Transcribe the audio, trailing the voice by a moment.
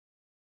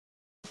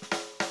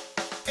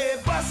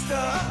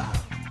Buster,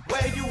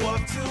 where you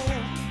up to?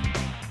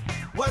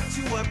 What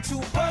you up to,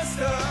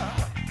 Buster?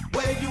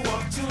 Where you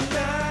up to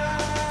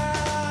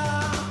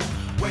now?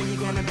 Where you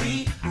gonna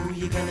be? Who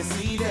you gonna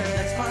see there?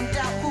 Let's find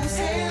out whose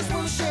hands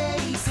will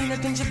shake. See the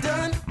things you've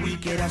done? We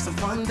could have some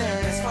fun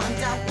there. Let's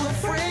find out what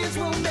friends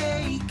will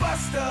make.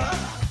 Buster,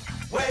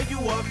 where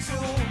you up to?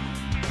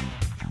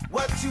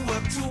 What you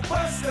up to,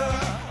 Buster?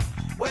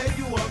 Where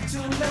you up to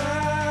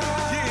now?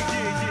 Yeah.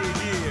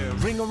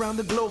 Ring around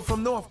the globe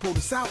from North Pole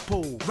to South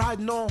Pole.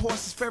 Riding on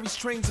horses, ferries,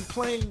 trains, and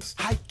planes.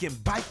 Hiking,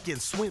 biking,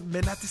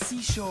 swimming at the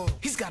seashore.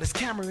 He's got his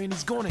camera and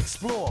he's gonna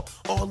explore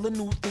all the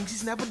new things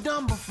he's never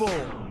done before.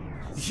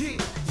 Yeah.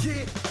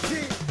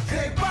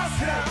 Hey,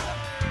 Buster,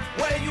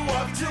 where you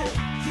up to?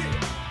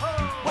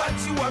 What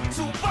you up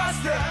to,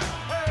 Buster?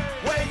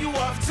 Where you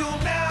up to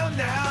now?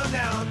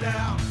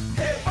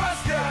 Hey,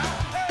 Buster,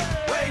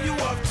 where you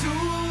up to?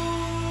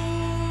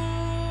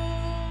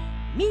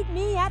 Meet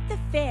me at the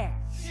fair.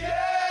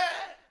 Yeah!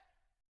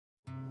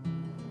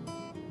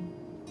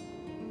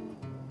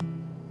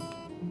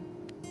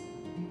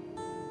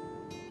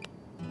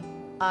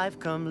 I've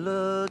come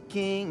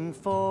looking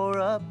for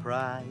a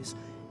prize.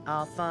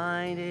 I'll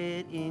find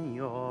it in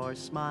your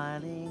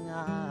smiling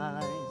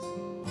eyes.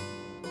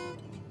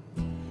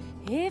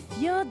 If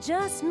you'll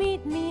just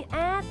meet me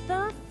at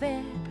the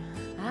fair,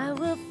 I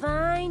will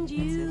find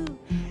you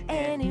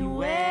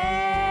anywhere.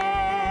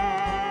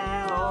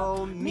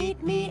 Oh,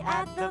 meet me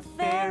at the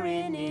fair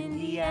in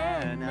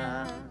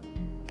Indiana.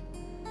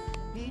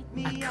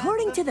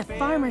 According to the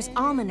Farmer's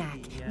Almanac,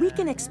 we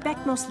can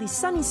expect mostly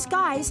sunny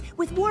skies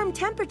with warm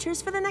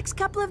temperatures for the next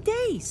couple of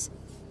days.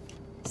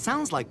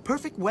 Sounds like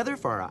perfect weather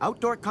for our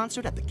outdoor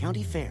concert at the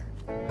county fair.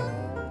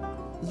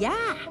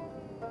 Yeah,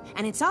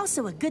 and it's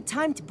also a good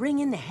time to bring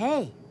in the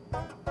hay.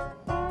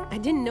 I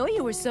didn't know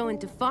you were so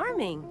into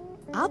farming.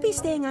 I'll be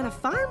staying on a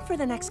farm for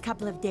the next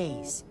couple of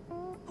days.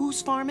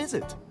 Whose farm is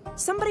it?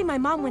 Somebody my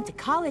mom went to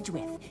college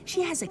with.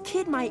 She has a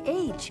kid my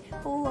age.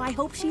 Oh, I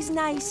hope she's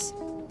nice.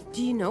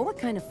 Do you know what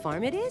kind of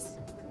farm it is?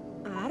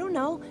 I don't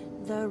know.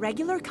 The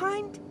regular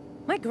kind?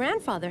 My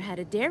grandfather had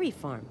a dairy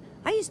farm.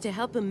 I used to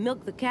help him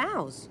milk the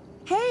cows.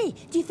 Hey,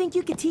 do you think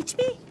you could teach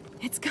me?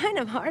 It's kind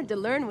of hard to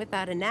learn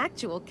without an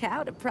actual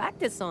cow to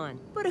practice on.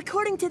 But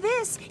according to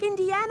this,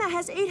 Indiana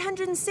has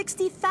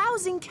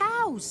 860,000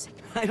 cows.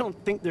 I don't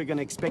think they're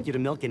gonna expect you to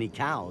milk any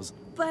cows.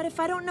 But if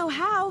I don't know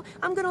how,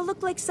 I'm gonna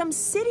look like some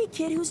city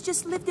kid who's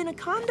just lived in a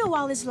condo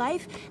all his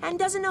life and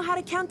doesn't know how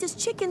to count his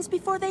chickens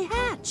before they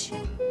hatch.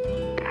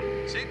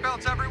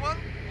 Seatbelts, everyone.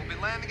 We'll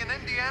be landing in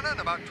Indiana in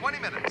about 20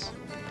 minutes.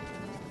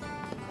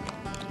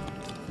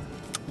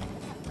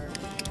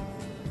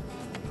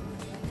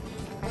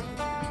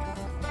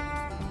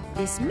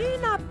 This may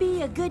not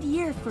be a good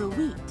year for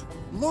wheat.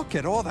 Look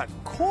at all that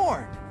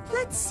corn.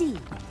 Let's see.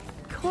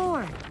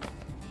 Corn.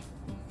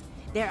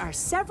 There are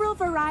several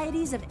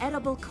varieties of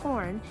edible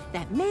corn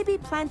that may be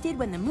planted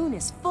when the moon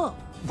is full.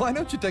 Why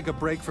don't you take a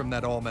break from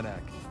that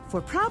almanac?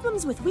 For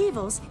problems with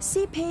weevils,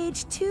 see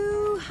page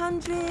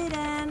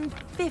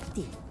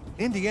 250.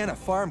 Indiana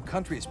farm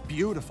country is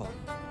beautiful.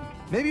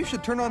 Maybe you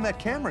should turn on that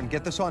camera and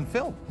get this on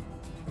film.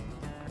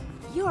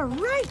 You're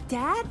right,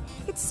 Dad.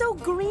 It's so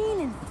green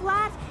and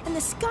flat, and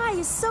the sky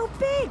is so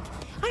big.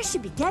 I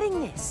should be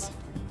getting this.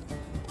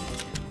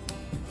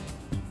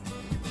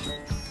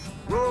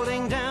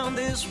 Rolling down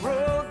this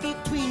road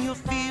between your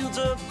fields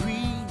of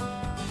green,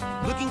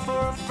 looking for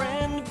a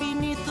friend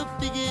beneath the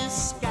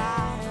biggest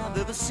sky I've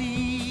ever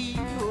seen.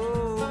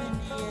 Oh,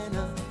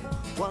 Indiana,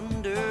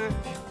 wonder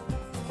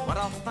what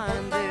I'll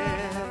find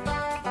there.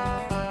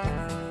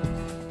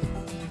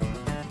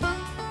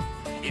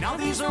 In all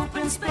these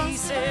open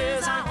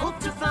spaces, I hope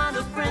to find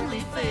a friendly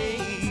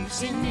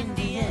face in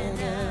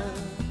Indiana.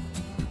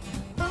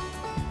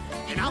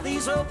 In all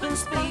these open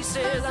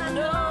spaces, I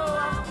know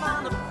I'll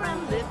find a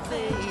friendly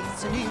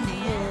face in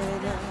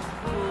Indiana.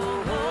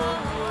 Oh, oh,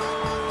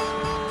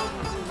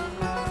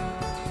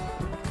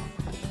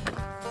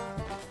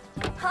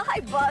 oh. Hi,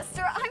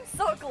 Buster. I'm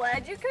so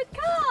glad you could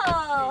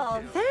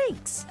come.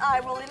 Thanks. I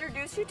will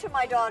introduce you to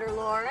my daughter,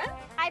 Lauren.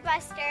 Hi,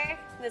 Buster.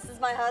 This is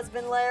my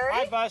husband, Larry.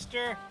 Hi,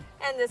 Buster.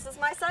 And this is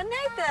my son,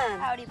 Nathan.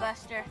 Howdy,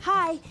 Buster.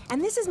 Hi,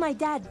 and this is my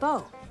dad,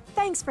 Bo.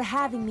 Thanks for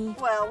having me.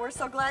 Well, we're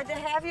so glad to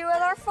have you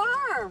at our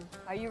farm.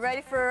 Are you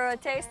ready for a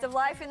taste of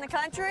life in the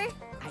country?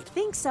 I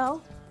think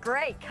so.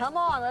 Great. Come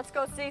on, let's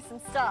go see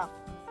some stuff.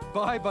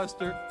 Bye,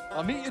 Buster.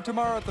 I'll meet you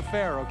tomorrow at the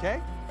fair, okay?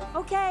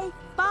 Okay,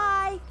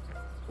 bye.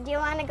 Do you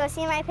want to go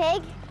see my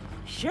pig?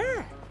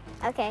 Sure.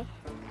 Okay.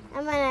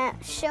 I'm gonna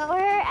show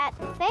her at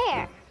the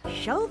fair.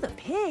 Show the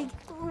pig?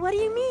 What do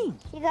you mean?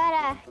 You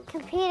gotta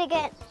compete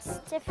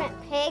against different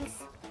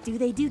pigs. Do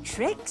they do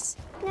tricks?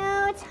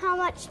 No, it's how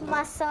much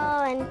muscle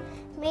and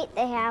meat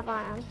they have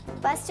on them.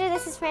 Buster,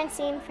 this is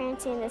Francine.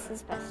 Francine, this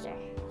is Buster.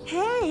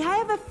 Hey, I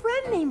have a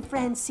friend named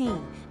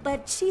Francine,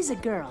 but she's a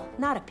girl,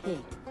 not a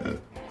pig.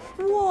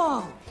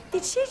 Whoa,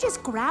 did she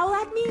just growl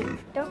at me?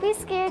 Don't be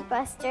scared,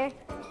 Buster.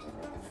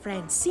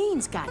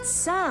 Francine's got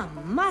some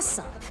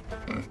muscle.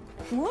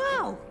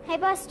 Whoa. Hey,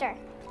 Buster,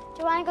 do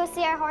you want to go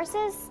see our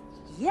horses?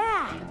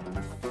 Yeah.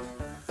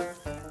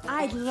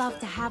 I'd love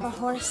to have a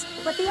horse,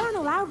 but they aren't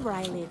allowed where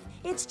I live.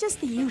 It's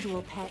just the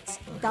usual pets.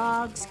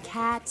 Dogs,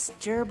 cats,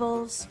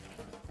 gerbils.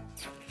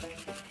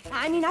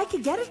 I mean, I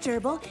could get a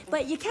gerbil,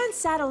 but you can't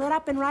saddle it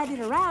up and ride it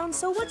around,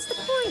 so what's the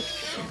point?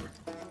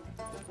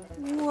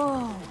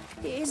 Whoa,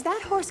 is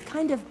that horse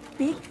kind of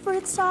big for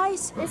its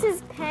size? This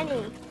is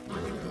Penny.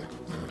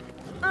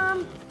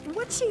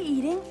 What's she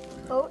eating?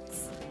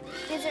 Oats.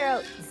 These are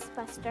oats,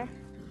 Buster.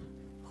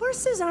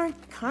 Horses aren't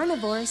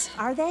carnivores,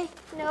 are they?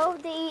 No,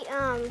 they eat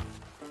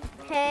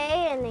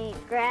hay and they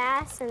eat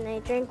grass and they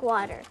drink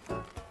water.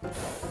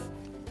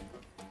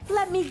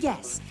 Let me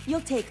guess.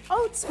 You'll take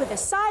oats with a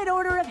side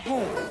order of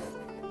hay.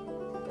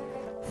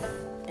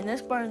 In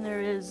this barn, there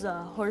is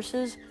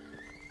horses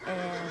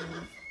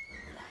and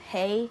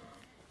hay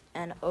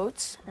and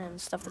oats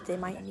and stuff that they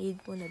might need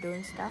when they're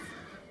doing stuff.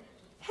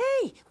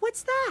 Hey,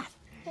 what's that?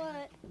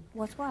 What?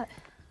 What's what?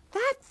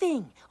 That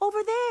thing over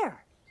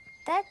there.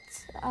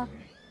 That's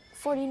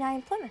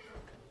 49 Plymouth.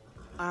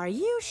 Are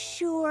you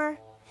sure?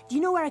 Do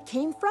you know where it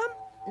came from?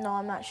 No,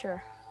 I'm not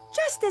sure.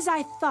 Just as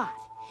I thought.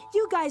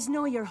 You guys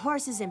know your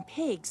horses and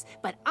pigs,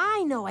 but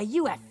I know a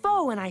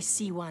UFO when I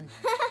see one.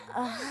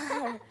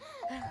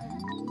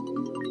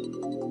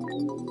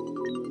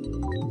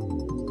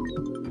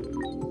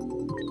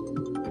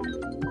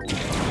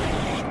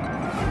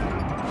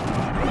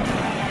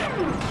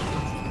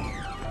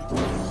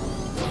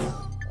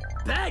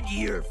 Bad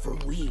year for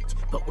wheat,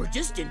 but we're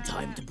just in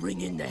time to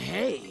bring in the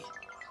hay.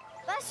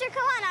 Buster,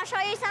 come on, I'll show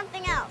you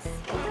something else.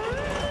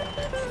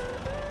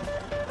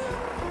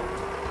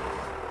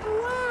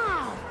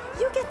 Wow,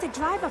 you get to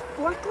drive a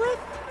forklift?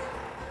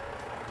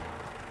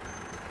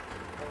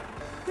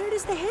 Where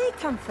does the hay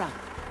come from?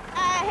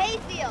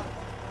 Hayfield.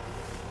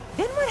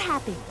 Then what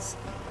happens?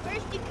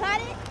 First you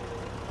cut it,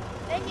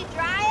 then you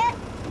dry it,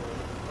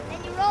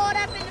 then you roll it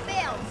up into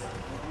bales.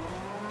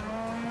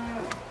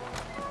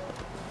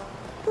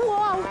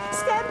 Whoa,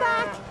 stand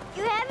back!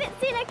 You haven't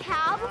seen a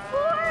cow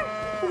before?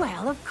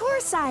 Well, of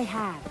course I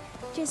have.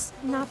 Just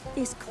not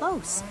this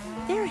close.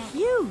 They're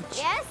huge.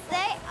 Yes,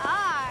 they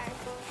are.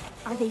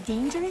 Are they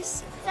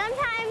dangerous?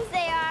 Sometimes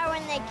they are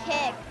when they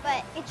kick,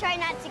 but you try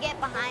not to get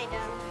behind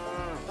them.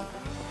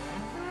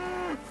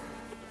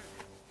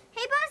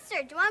 Hey,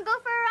 Buster, do you want to go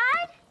for a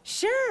ride?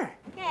 Sure.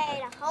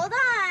 Okay, now hold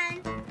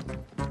on.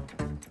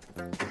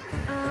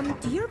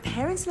 Do your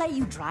parents let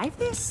you drive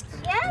this?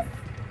 Yes?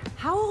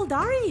 How old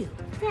are you?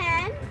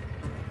 10.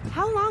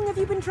 How long have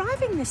you been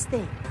driving this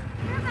thing?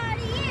 For about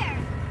a year.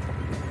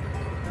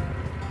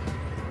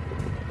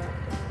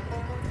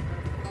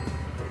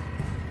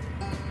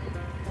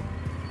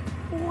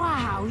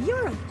 Wow,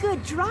 you're a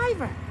good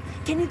driver.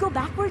 Can you go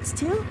backwards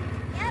too?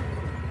 Yep.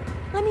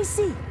 Let me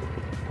see.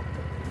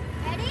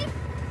 Ready?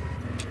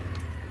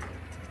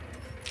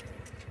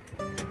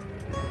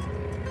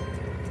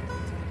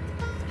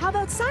 How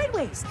about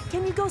sideways?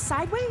 Can you go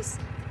sideways?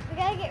 We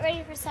gotta get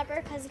ready for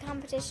supper because the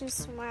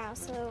competition's tomorrow,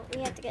 so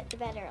we have to get to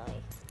bed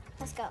early.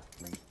 Let's go.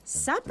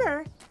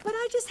 Supper? But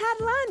I just had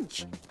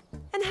lunch.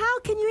 And how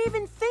can you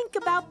even think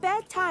about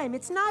bedtime?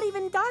 It's not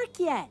even dark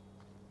yet.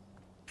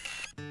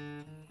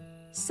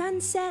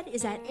 Sunset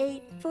is at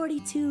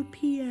 8:42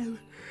 p.m.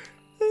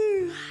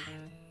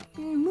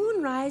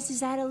 Moonrise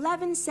is at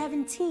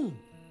 11:17.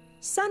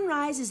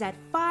 Sunrise is at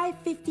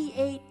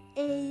 5:58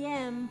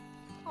 a.m.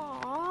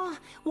 Aw,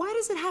 why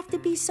does it have to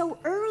be so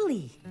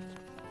early?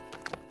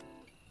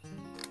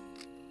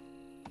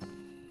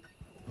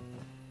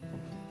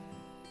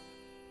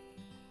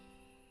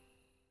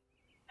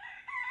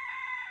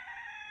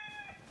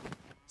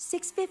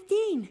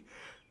 $6:15.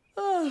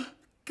 Oh,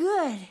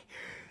 good.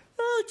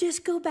 I'll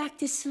just go back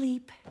to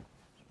sleep.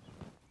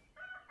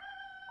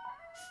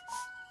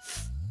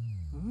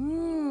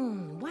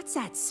 What's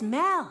that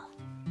smell?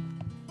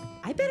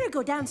 I better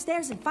go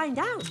downstairs and find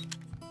out.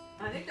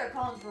 I think they're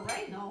calling for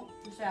rain, though,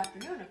 this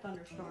afternoon, a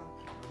thunderstorm.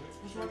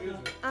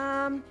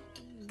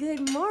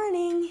 Good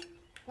morning.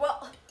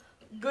 Well,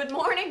 good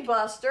morning,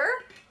 Buster.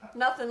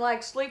 Nothing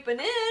like sleeping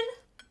in.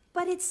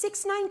 But it's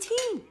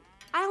 6:19.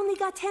 I only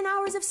got 10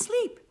 hours of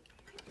sleep.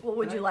 Well,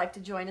 would you like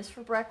to join us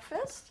for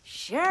breakfast?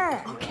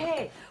 Sure.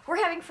 Okay, we're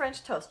having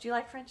French toast. Do you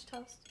like French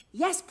toast?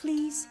 Yes,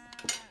 please.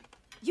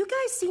 You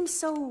guys seem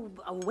so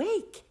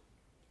awake.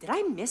 Did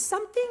I miss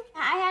something?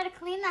 I had to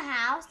clean the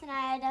house, and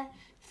I had to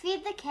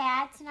feed the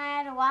cats, and I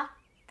had to walk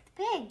the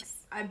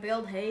pigs. I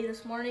baled hay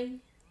this morning,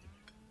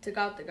 took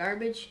out the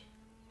garbage,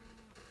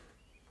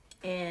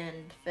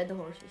 and fed the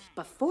horses.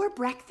 Before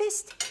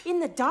breakfast? In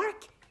the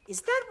dark?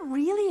 Is that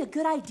really a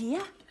good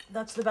idea?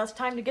 That's the best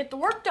time to get the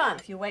work done.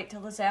 If you wait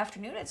till this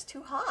afternoon, it's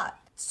too hot.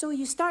 So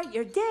you start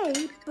your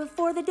day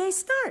before the day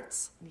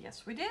starts?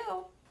 Yes, we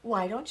do.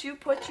 Why don't you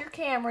put your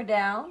camera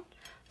down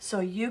so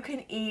you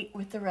can eat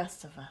with the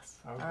rest of us,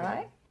 Okay. all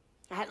right?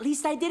 At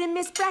least I didn't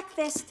miss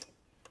breakfast.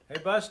 Hey,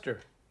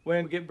 Buster,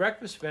 when we get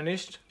breakfast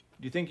finished,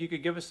 do you think you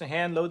could give us a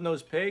hand loading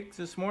those pigs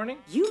this morning?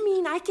 You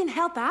mean I can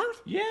help out?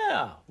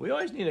 Yeah, we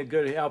always need a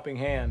good helping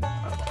hand.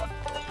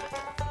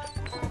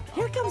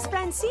 Here comes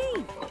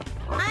Francine.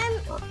 I'm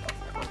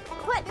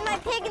putting my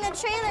pig in the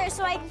trailer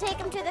so I can take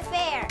him to the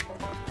fair.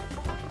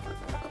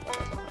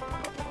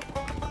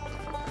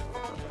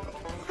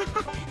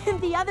 And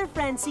the other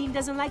Francine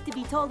doesn't like to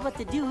be told what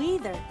to do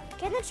either.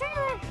 Get in the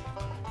trailer.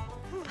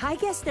 I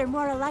guess they're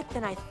more alike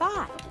than I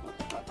thought.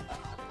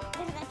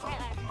 Get in the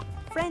trailer.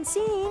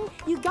 Francine,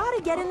 you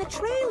gotta get in the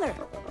trailer.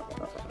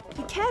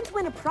 You can't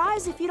win a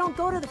prize if you don't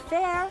go to the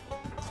fair.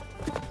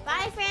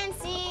 Bye,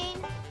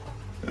 Francine.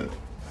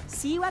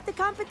 See you at the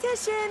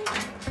competition.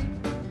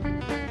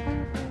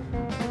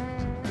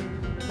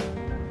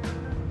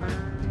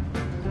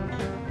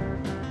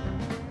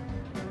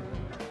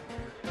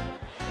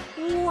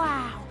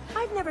 Wow,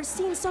 I've never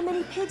seen so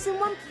many pigs in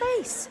one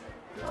place.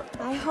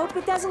 I hope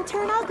it doesn't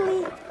turn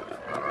ugly.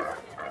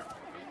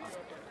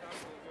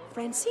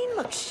 Francine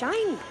looks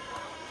shiny.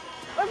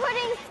 We're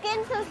putting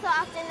skin so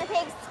soft in the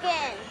pig's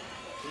skin.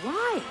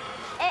 Why?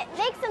 It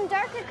makes them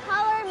darker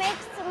color,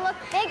 makes them look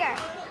bigger.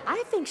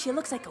 I think she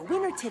looks like a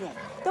winner today,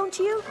 don't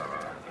you?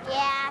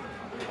 Yeah,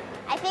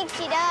 I think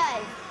she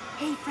does.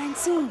 Hey,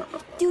 Francine,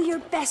 do your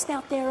best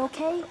out there,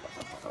 okay?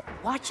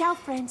 Watch out,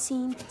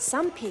 Francine.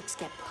 Some pigs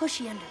get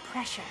pushy under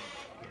pressure.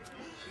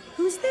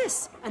 Who's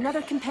this?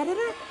 Another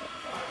competitor?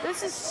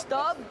 This is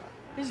Stub.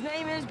 His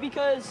name is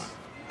because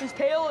his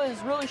tail is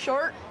really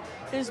short.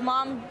 His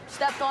mom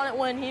stepped on it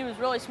when he was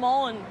really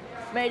small and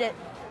made it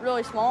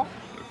really small.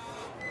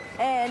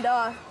 And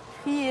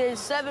he is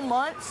 7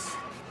 months.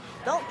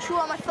 Don't chew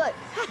on my foot.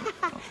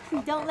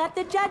 Don't let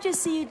the judges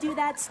see you do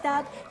that,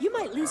 Stub. You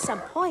might lose some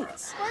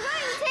points. We're going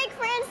to take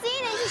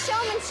Francine into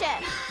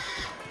showmanship.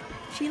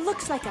 She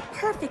looks like a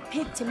perfect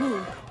pig to me,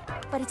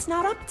 but it's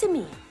not up to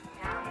me.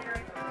 These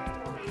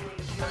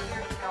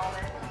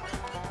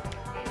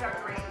are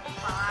grades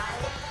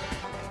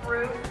 5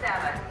 through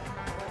 7.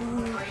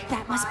 Ooh,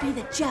 that must be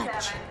the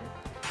judge.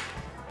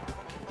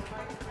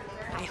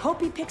 I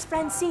hope he picks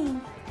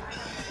Francine.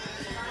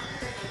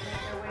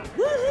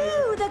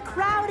 Woohoo! The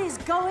crowd is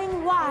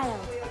going wild.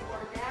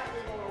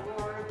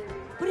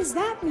 What does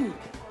that mean?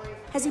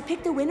 Has he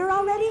picked a winner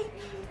already?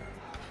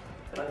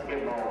 Let's give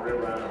them all a real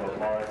round of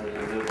applause as we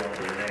move on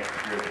to the next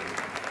group.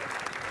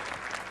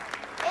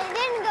 It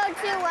didn't go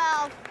too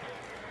well.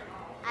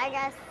 I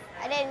guess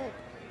I didn't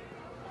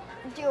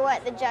do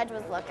what the judge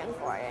was looking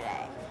for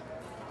today.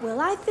 Well,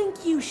 I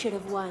think you should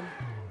have won.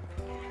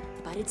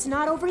 But it's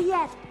not over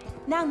yet.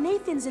 Now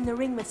Nathan's in the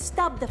ring with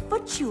Stub the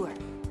foot chewer.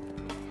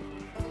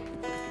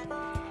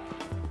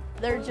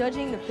 They're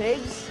judging the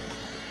pigs,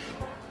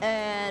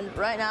 and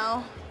right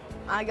now,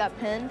 I got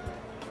pinned.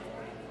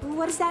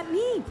 What does that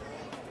mean?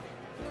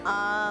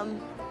 I'm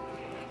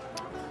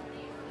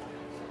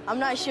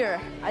not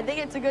sure. I think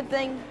it's a good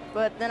thing,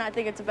 but then I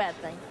think it's a bad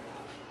thing.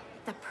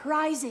 The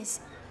prizes.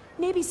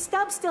 Maybe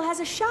Stub still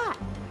has a shot.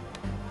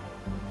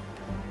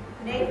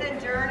 Nathan,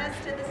 Journeys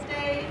to the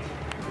stage.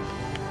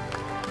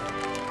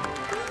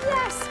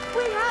 Yes,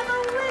 we have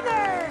a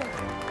winner!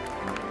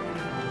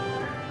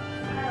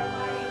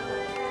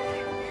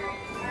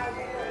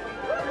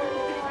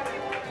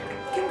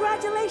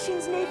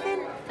 Congratulations,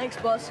 Nathan. Thanks,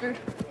 Buster.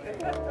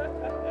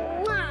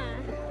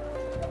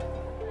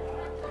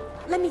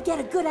 Let me get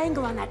a good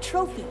angle on that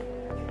trophy.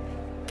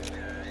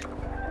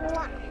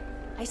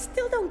 I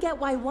still don't get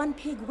why one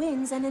pig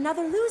wins and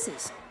another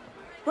loses.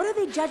 What are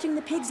they judging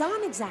the pigs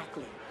on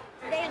exactly?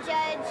 They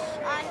judge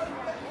on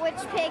which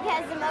pig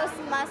has the most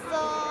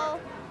muscle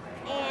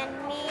and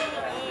meat,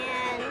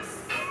 and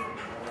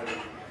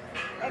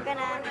they're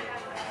gonna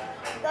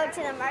go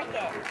to the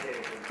market.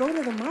 Go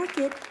to the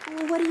market?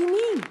 What do you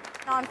mean?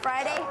 On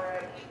Friday,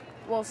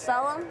 we'll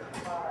sell them,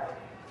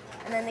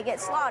 and then they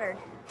get slaughtered.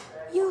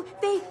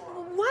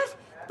 What?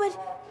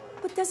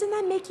 But doesn't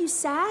that make you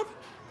sad?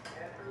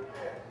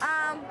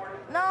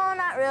 No,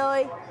 not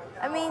really.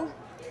 I mean,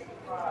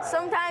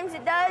 sometimes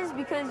it does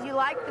because you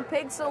like the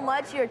pig so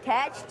much you're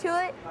attached to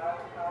it,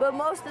 but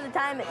most of the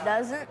time it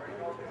doesn't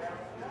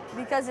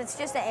because it's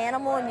just an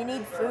animal and you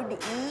need food to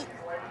eat.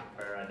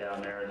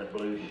 Down there in the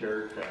blue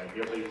shirt,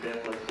 Gilby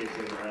Fifth, let's give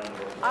him a round of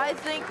applause. I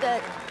think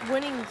that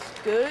winning's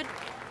good,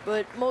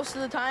 but most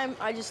of the time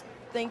I just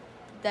think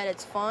that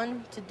it's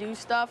fun to do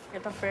stuff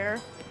at the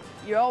fair.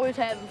 You're always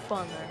having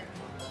fun there.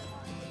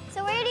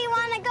 So where do you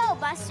want to go,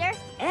 Buster?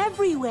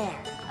 Everywhere.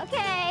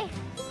 Okay.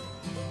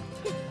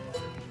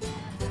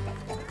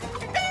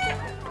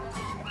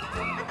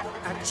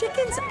 Are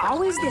chickens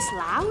always this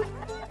loud?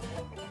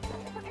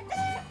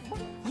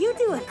 You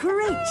do a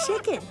great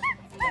chicken.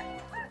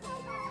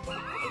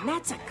 And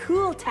that's a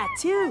cool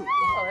tattoo.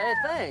 Oh, hey,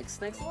 thanks.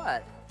 Thanks a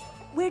lot.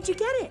 Where'd you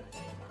get it?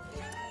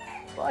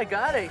 Well, I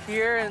got it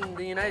here in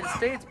the United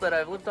States, but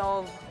I've lived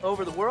all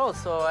over the world,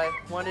 so I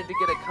wanted to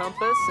get a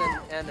compass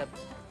and a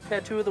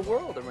tattoo of the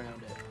world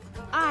around it.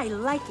 I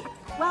like it.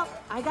 Well,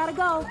 I gotta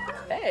go.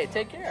 Hey,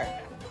 take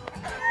care.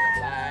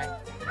 Bye.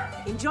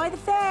 Enjoy the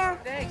fair.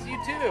 Thanks, you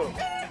too.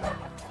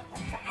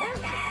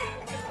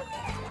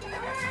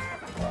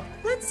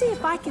 Let's see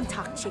if I can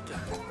talk chicken.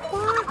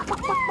 Quack, quack, quack,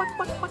 quack,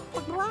 quack, quack,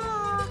 quack,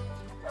 quack.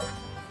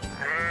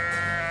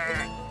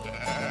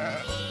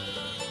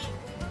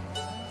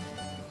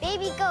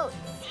 Baby goats.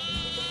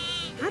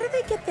 How do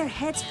they get their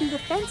heads through the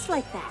fence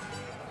like that?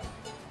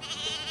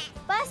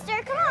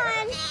 Buster, come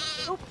on.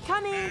 Oh,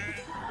 coming.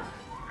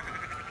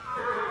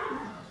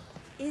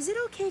 Is it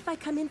okay if I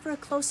come in for a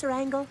closer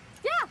angle?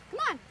 Yeah, come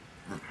on.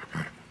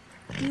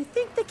 Do you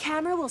think the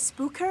camera will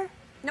spook her?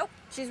 Nope,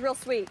 she's real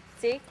sweet.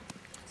 See?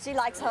 She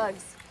likes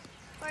hugs.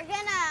 We're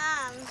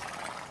gonna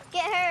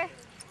get her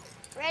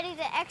ready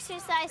to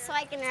exercise so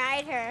I can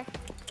ride her.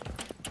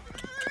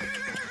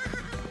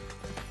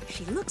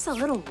 She looks a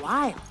little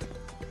wild.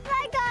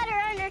 I got her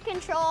under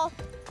control.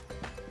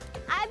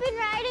 I've been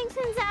riding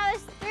since I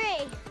was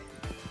 3.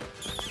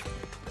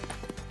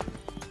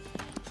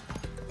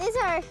 These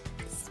are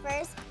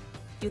spurs.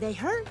 Do they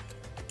hurt?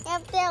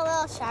 Yep, they're a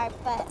little sharp,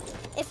 but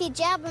if you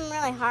jab them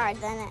really hard,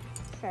 then it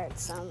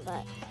hurts some,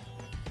 but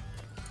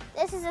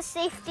this is a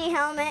safety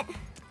helmet.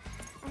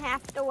 I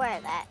have to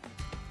wear that.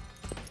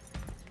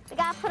 I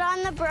gotta put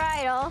on the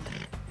bridle.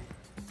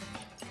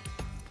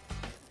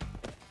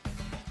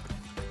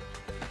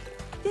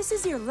 This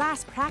is your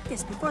last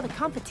practice before the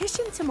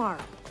competition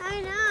tomorrow.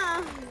 I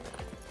know.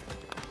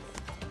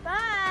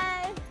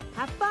 Bye.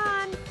 Have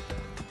fun.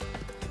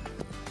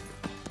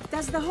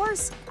 Does the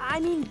horse, I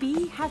mean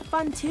Bee, have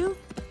fun too?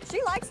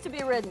 She likes to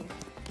be ridden.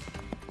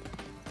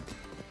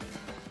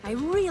 I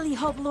really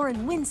hope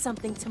Lauren wins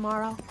something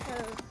tomorrow.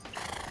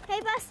 Hey,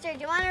 Buster, do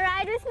you want to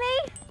ride with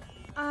me?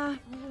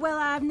 Well,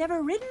 I've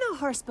never ridden a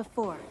horse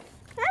before.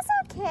 That's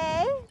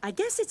okay. I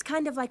guess it's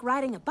kind of like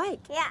riding a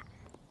bike. Yeah.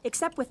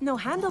 Except with no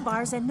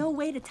handlebars and no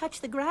way to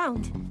touch the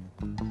ground.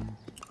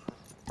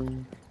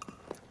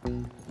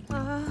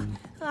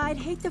 I'd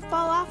hate to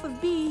fall off of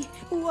Bee.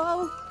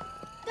 Whoa.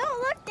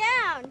 Don't look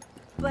down.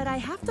 But I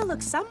have to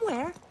look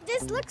somewhere.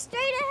 Just look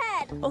straight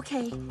ahead.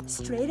 Okay,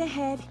 straight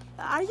ahead.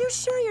 Are you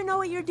sure you know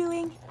what you're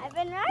doing? I've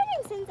been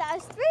riding since I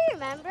was 3,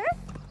 remember?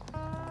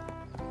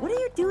 What are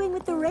you doing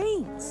with the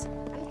reins?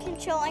 I'm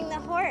controlling the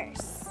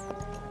horse.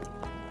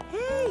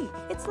 Hey,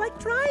 it's like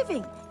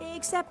driving,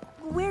 except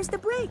where's the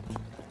brake?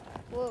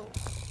 Whoa.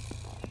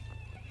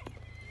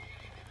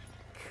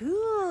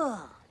 Cool.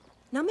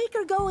 Now make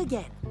her go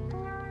again.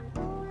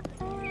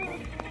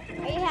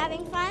 Are you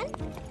having fun?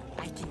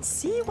 I can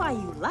see why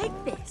you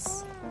like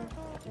this.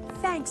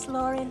 Thanks,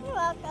 Lauren. You're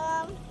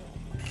welcome.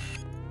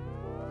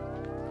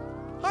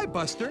 Hi,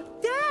 Buster.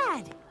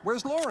 Dad!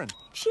 Where's Lauren?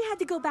 She had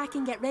to go back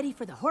and get ready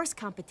for the horse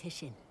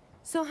competition.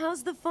 So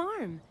how's the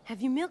farm?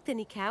 Have you milked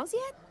any cows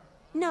yet?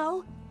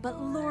 No, but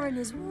Lauren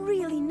is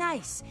really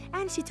nice,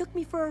 and she took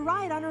me for a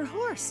ride on her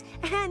horse,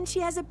 and she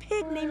has a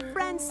pig named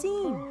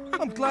Francine.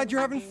 I'm glad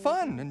you're having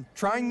fun and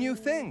trying new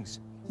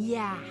things.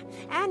 Yeah,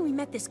 and we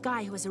met this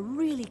guy who has a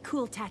really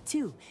cool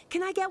tattoo.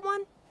 Can I get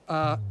one?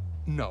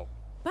 No.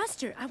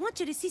 Buster, I want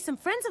you to see some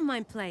friends of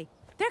mine play.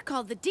 They're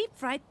called the Deep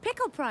Fried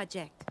Pickle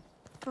Project.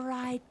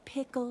 Fried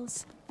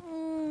pickles.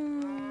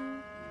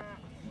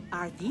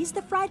 Are these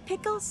the fried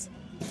pickles?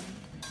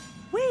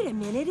 Wait a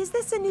minute, is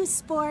this a new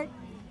sport?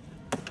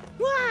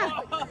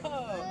 Wow!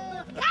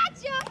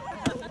 Gotcha!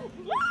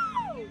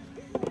 Woo!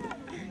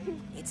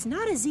 It's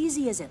not as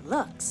easy as it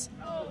looks.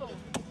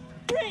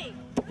 3.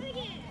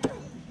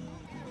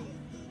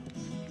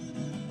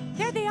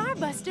 There they are,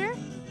 Buster.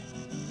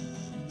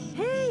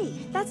 Hey,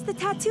 that's the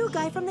tattoo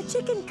guy from the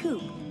chicken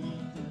coop.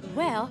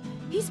 Well,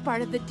 he's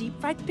part of the Deep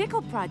Fried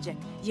Pickle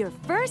Project, your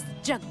first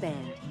jug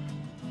band.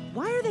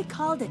 Why are they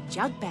called a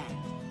jug band?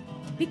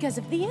 Because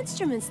of the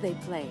instruments they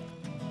play.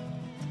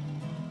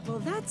 Well,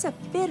 that's a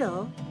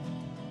fiddle.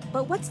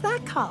 But what's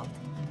that called?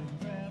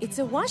 It's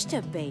a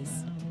washtub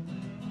bass.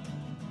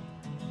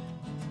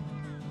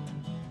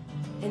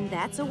 And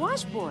that's a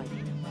washboard.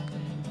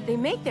 They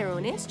make their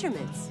own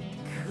instruments.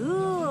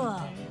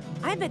 Cool.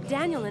 I bet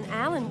Daniel and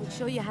Alan would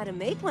show you how to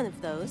make one of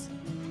those.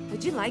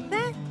 Would you like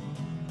that?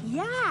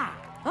 Yeah.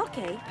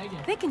 Okay.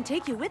 They can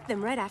take you with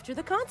them right after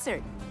the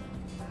concert.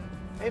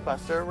 Hey,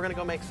 Buster, we're gonna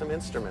go make some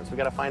instruments. We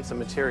gotta find some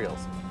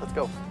materials. Let's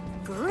go.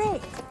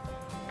 Great.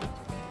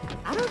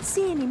 I don't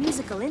see any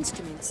musical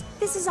instruments.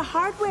 This is a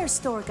hardware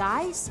store,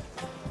 guys.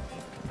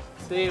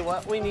 See,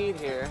 what we need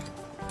here,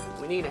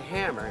 we need a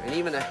hammer, and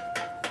even a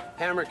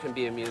hammer can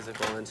be a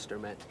musical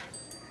instrument.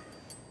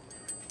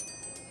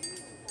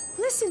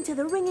 Listen to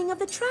the ringing of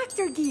the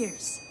tractor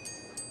gears.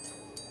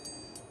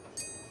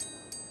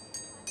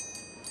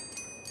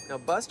 Now,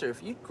 Buster,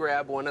 if you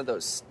grab one of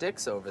those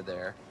sticks over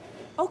there.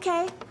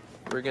 Okay.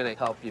 We're gonna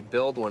help you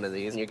build one of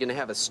these, and you're gonna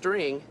have a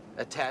string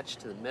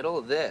attached to the middle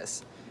of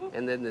this,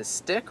 and then this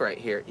stick right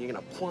here, you're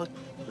gonna plunk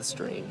the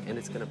string, and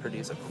it's gonna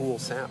produce a cool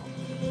sound.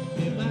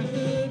 If I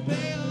could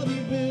pay all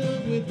these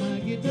bills with my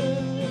guitar,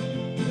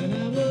 then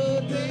I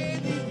would pay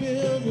these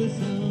bills with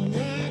some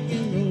rock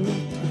and roll.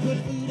 Put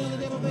food on the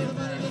table, pay the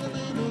money to the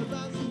landlord,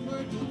 buy some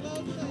work,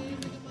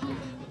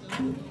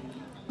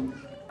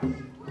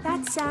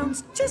 That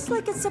sounds just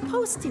like it's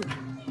supposed to.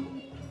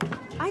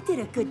 I did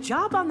a good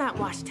job on that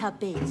washtub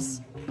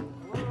bass.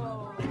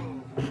 Cool.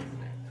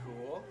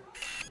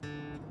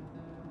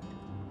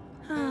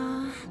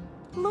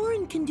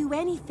 Lauren can do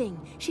anything.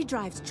 She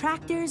drives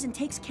tractors and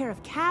takes care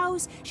of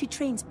cows. She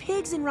trains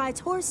pigs and rides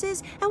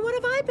horses. And what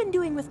have I been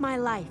doing with my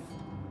life?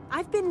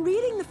 I've been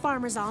reading the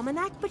Farmer's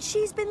Almanac, but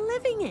she's been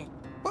living it.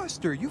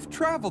 Buster, you've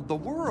traveled the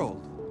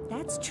world.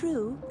 That's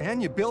true.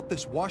 And you built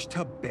this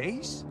washtub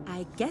base?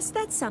 I guess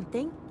that's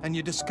something. And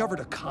you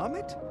discovered a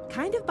comet?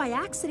 Kind of by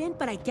accident,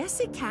 but I guess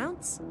it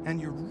counts. And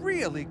you're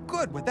really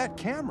good with that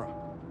camera.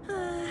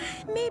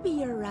 Maybe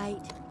you're right.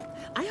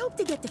 I hope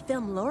to get to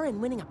film Lauren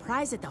winning a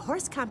prize at the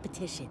horse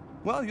competition.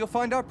 Well, you'll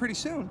find out pretty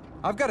soon.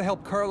 I've got to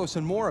help Carlos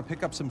and Maura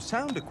pick up some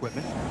sound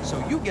equipment,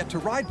 so you get to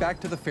ride back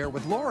to the fair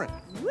with Lauren.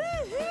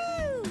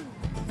 Woohoo!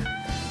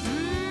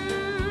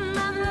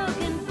 I'm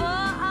looking for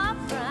a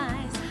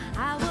prize.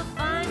 I will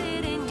find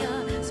it in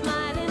your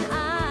smiling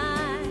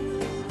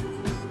eyes.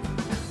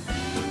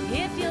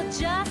 If you'll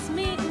just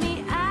meet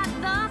me at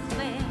the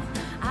fair,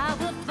 I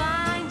will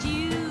find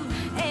you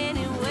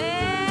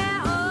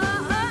anywhere. Oh,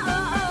 oh,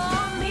 oh,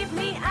 oh. Meet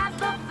me at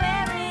the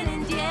fair in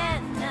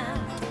Indiana.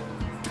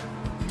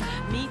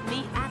 Meet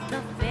me at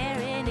the fair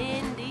in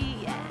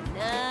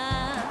Indiana.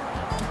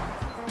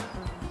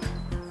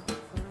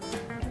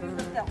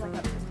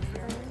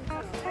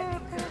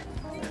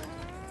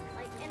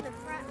 Like in the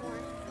front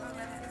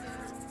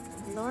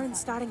one. Lauren's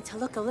starting to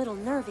look a little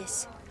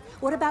nervous.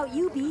 What about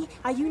you, Bee?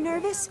 Are you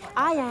nervous?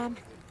 I am.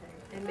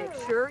 And make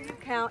sure you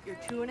count your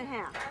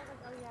 2.5.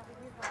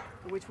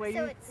 Which way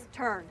So you it's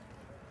turn.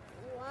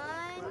 1,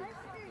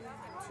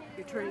 2.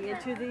 You're turning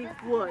into the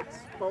woods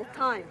both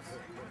times.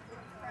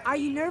 Are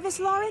you nervous,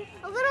 Lauren?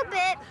 A little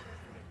bit.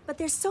 But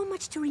there's so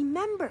much to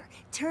remember.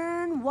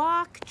 Turn,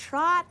 walk,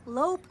 trot,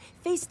 lope,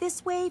 face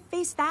this way,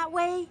 face that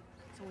way.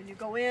 So when you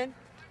go in,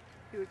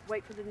 you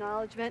wait for the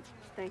acknowledgement.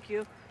 Thank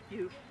you.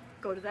 You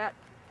go to that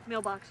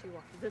mailbox. You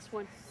walk to this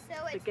one. So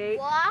the it's gate.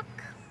 walk,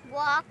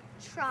 walk,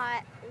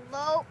 trot,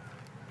 lope,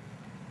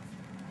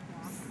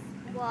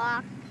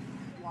 walk,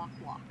 walk,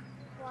 walk.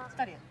 walk,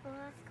 Study it.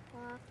 walk,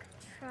 walk,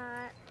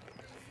 trot,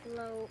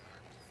 lope.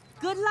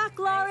 Good luck,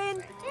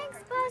 Lauren.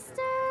 Thanks,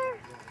 Buster.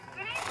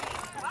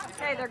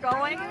 Okay, they're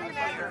going.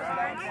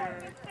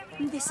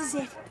 This is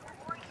it.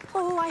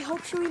 Oh, I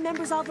hope she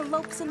remembers all the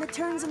lopes and the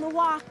turns and the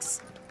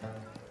walks.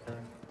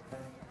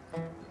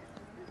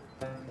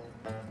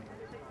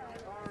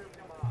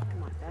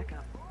 Come on, back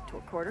up to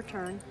a quarter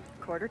turn.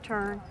 Quarter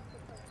turn.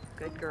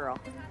 Good girl.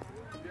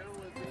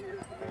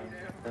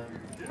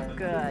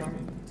 Good.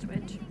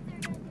 Switch.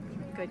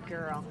 Good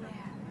girl.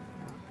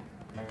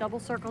 Double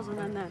circles and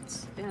then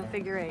that's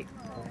figure 8.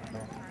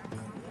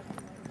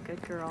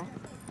 Good girl.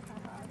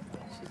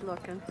 She's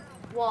looking.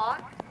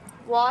 Walk.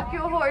 Walk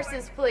your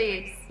horses,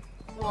 please.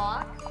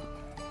 Walk.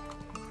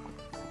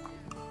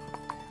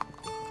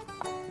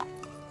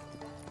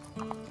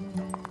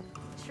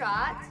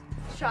 Trot.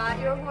 Trot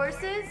your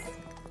horses.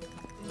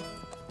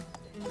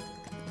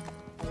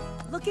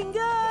 Looking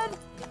good.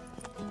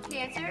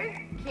 Canter.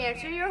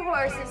 Canter your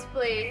horses,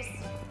 please.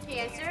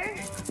 Canter.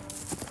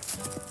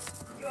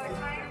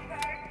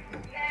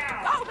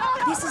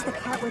 This is the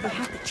part where they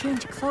have to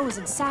change clothes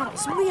and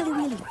saddles really,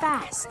 really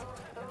fast.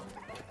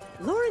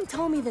 Lauren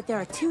told me that there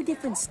are 2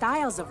 different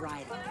styles of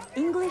riding,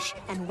 English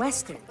and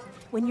Western.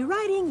 When you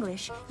ride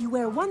English, you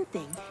wear one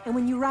thing, and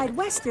when you ride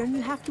Western,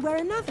 you have to wear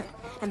another.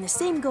 And the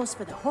same goes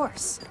for the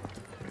horse.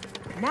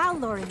 Now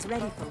Lauren's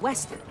ready for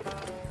Western.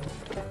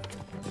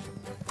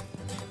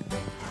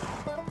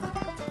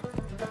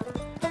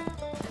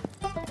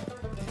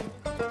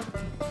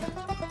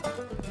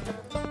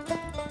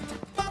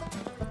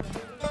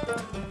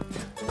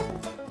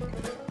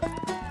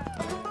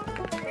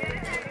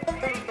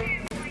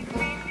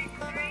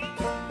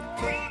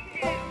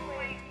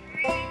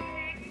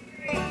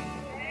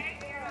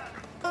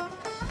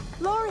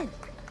 Lauren,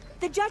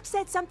 the judge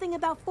said something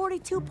about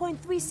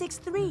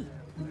 42.363.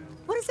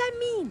 What does that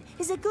mean?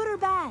 Is it good or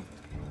bad?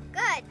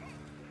 Good.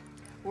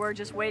 We're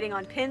just waiting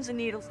on pins and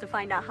needles to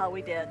find out how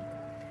we did.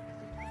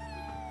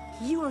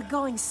 You were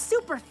going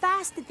super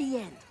fast at the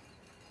end.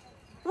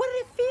 What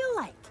did it feel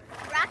like?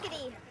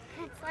 Rockety.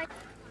 It's like,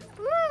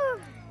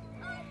 woo.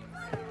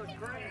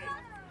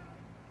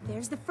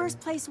 There's the first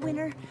place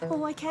winner.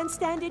 Oh, I can't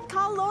stand it.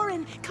 Call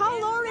Lauren. Call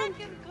Lauren.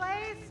 Second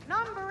place,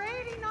 number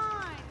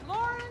 89,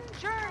 Lauren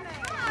Journey.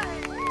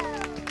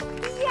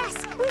 Yes,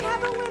 we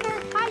have a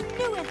winner. I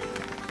knew it.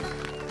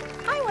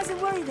 I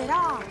wasn't worried at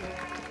all.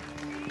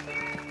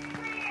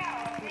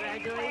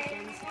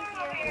 Congratulations.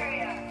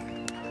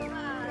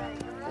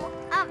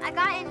 I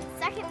got in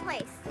second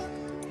place.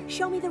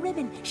 Show me the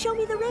ribbon. Show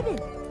me the ribbon.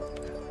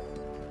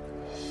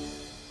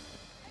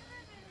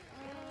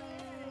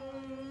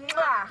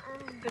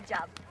 Good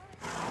job.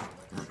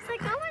 It's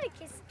like, I want to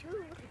kiss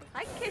too.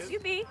 I can kiss you,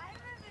 Bee.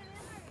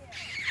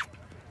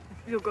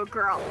 You're a good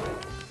girl.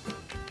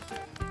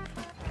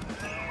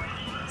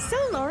 So,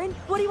 Lauren,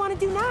 what do you want to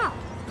do now?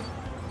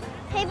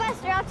 Hey,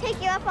 Buster, I'll take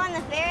you up on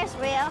the Ferris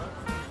wheel.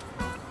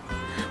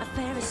 A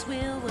Ferris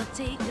wheel will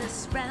take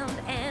us round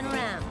and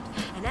round.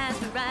 And as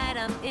we ride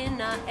up in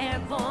our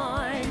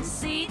airborne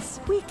seats,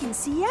 we can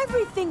see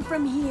everything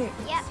from here.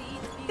 Yep.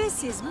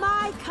 This is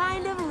my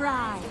kind of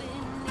ride.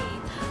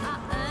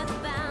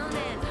 Earthbound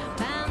and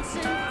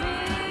bouncing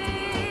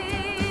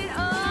feet.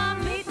 Oh,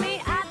 meet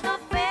me at the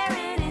fair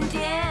in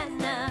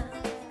Indiana.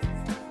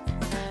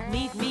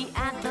 Meet me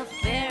at the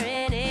fair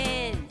in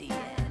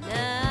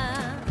Indiana.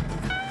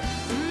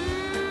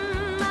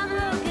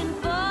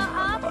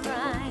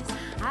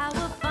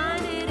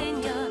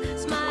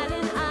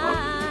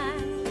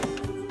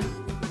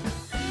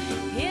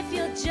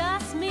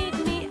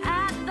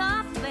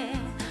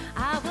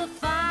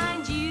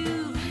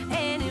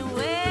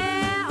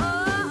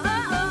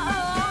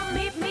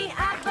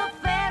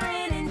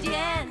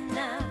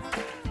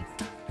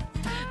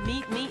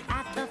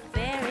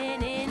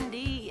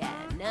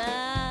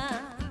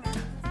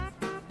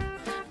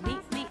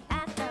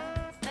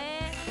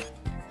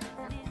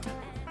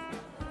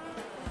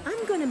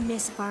 gonna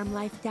miss farm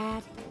life,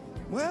 Dad.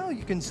 Well,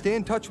 you can stay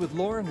in touch with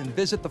Lauren and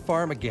visit the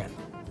farm again.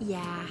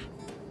 Yeah.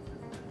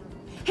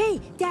 Hey,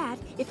 Dad,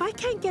 if I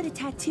can't get a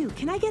tattoo,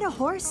 can I get a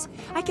horse?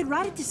 I could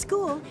ride it to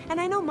school,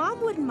 and I know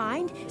Mom wouldn't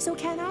mind, so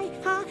can I?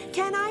 Huh?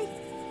 Can I?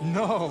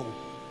 No.